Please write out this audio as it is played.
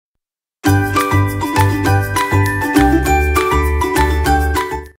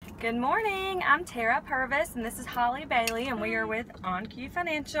morning. I'm Tara Purvis and this is Holly Bailey and we are with On-Q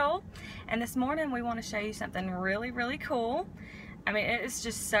Financial. And this morning we want to show you something really cool. I mean, it is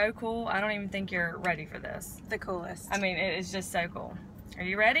just so cool. I don't even think you're ready for this. The coolest. I mean, it is just so cool. Are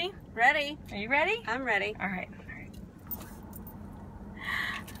you ready? Ready. Are you ready? I'm ready. All right.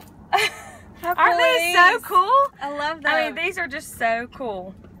 How Aren't they so cool? I love them. I mean, these are just so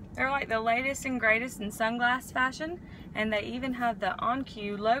cool. They're like the latest and greatest in sunglass fashion, and they even have the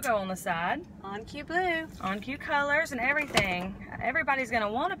On-Q logo on the side. On-Q blue. On-Q colors and everything. Everybody's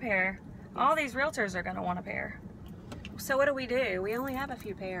gonna want a pair. All these realtors are gonna want a pair. So what do? We only have a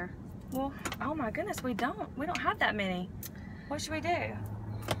few pair. Well, oh my goodness, we don't have that many. What should we do?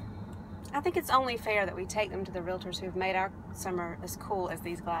 I think it's only fair that we take them to the realtors who've made our summer as cool as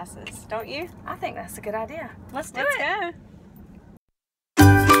these glasses. Don't you? I think that's a good idea. Let's do Let's it. go.